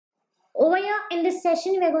Over here in this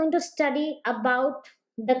session, we are going to study about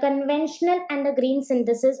the conventional and the green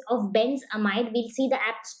synthesis of benzamide. We'll see the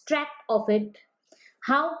abstract of it,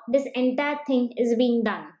 how this entire thing is being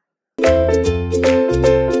done.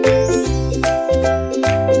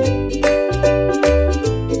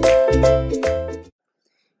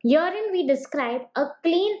 Herein we describe a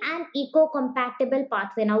clean and eco-compatible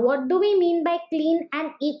pathway. Now what do we mean by clean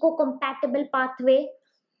and eco-compatible pathway?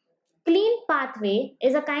 Clean pathway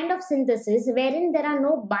is a kind of synthesis wherein there are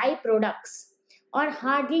no byproducts or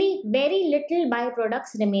hardly very little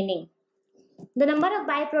byproducts remaining. The number of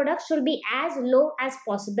byproducts should be as low as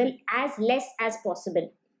possible, as less as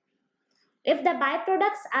possible. If the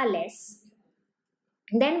byproducts are less,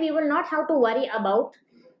 then we will not have to worry about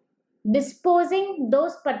disposing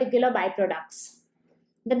those particular byproducts.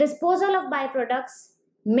 The disposal of byproducts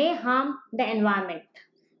may harm the environment.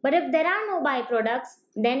 But if there are no byproducts,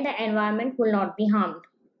 then the environment will not be harmed.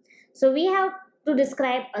 So we have to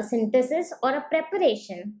describe a synthesis or a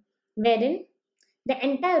preparation wherein the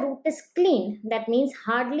entire route is clean. That means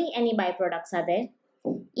hardly any byproducts are there.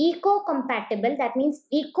 Eco-compatible, that means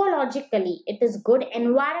ecologically it is good,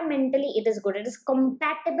 environmentally it is good. It is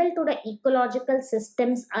compatible to the ecological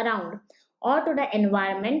systems around or to the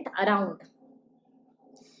environment around.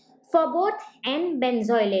 For both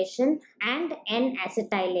N-benzylation and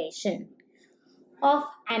N-acetylation of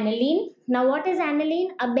aniline. Now what is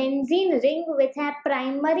aniline? A benzene ring with a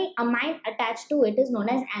primary amine attached to it is known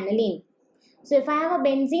as aniline. So if I have a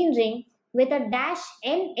benzene ring with a dash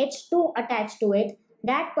NH2 attached to it,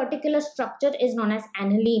 that particular structure is known as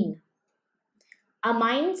aniline.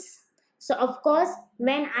 Amines. So of course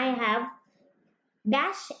when I have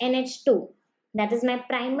dash NH2, that is my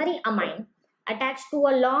primary amine, attached to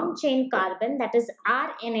a long chain carbon, that is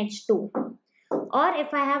RNH2, or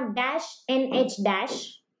if I have dash NH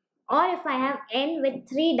dash, or if I have N with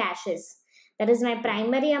 3 dashes, that is my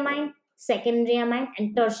primary amine, secondary amine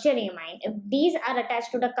and tertiary amine. If these are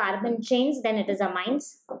attached to the carbon chains, then it is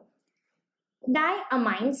amines.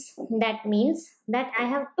 Diamines, that means that I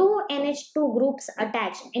have 2 NH2 groups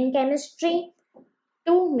attached. In chemistry,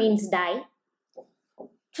 2 means di,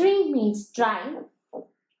 3 means tri,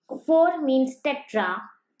 4 means tetra,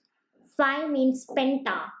 5 means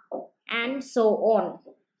penta, and so on.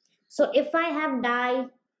 So if I have di,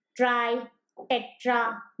 tri,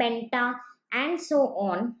 tetra, penta, and so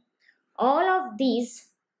on, all of these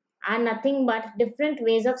are nothing but different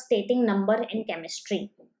ways of stating number in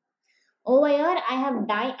chemistry. Over here I have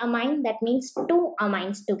diamine, that means 2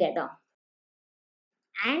 amines together,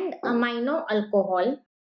 and amino alcohol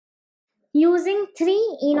using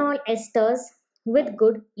 3 enol esters with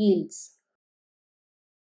good yields.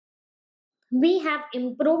 We have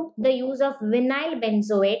improved the use of vinyl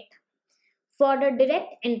benzoate for the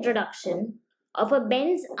direct introduction of a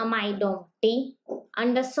benzamidone tea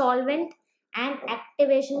under solvent and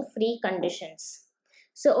activation free conditions.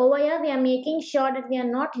 So over here we are making sure that we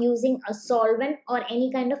are not using a solvent or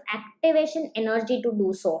any kind of activation energy to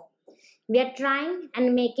do so. We are trying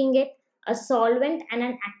and making it a solvent and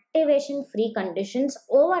an activation free conditions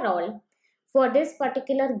overall for this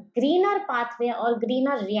particular greener pathway or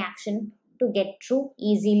greener reaction to get through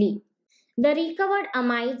easily. The recovered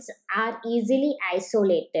amides are easily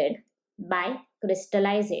isolated by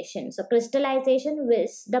crystallization. So crystallization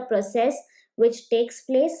is the process which takes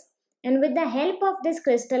place, and with the help of this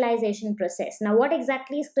crystallization process. Now what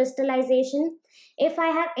exactly is crystallization? If I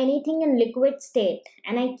have anything in liquid state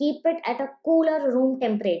and I keep it at a cooler room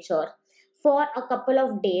temperature for a couple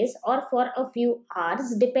of days or for a few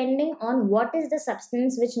hours, depending on what is the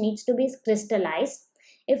substance which needs to be crystallized,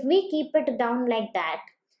 if we keep it down like that,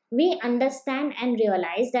 we understand and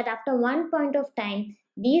realize that after one point of time,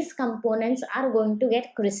 these components are going to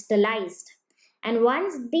get crystallized. And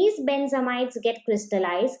once these benzamides get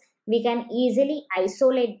crystallized, we can easily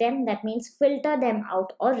isolate them, that means filter them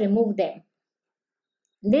out or remove them.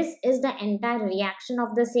 This is the entire reaction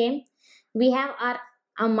of the same. We have our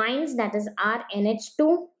amines, that is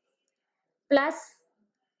RNH2 plus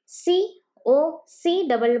C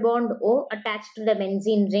double bond O attached to the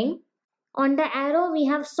benzene ring. On the arrow we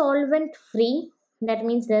have solvent free, that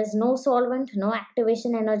means there is no solvent, no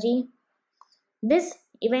activation energy. This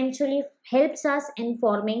eventually helps us in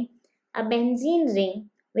forming a benzene ring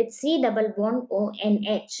with C double bond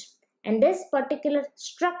ONH, and this particular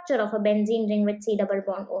structure of a benzene ring with C double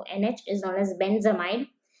bond ONH is known as benzamide,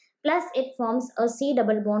 plus it forms a C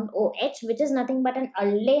double bond OH, which is nothing but an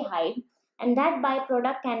aldehyde, and that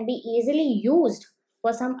byproduct can be easily used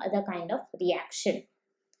for some other kind of reaction.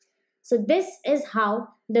 So this is how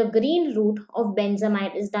the green route of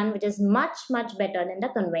benzamide is done, which is much better than the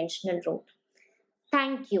conventional route.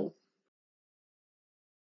 Thank you.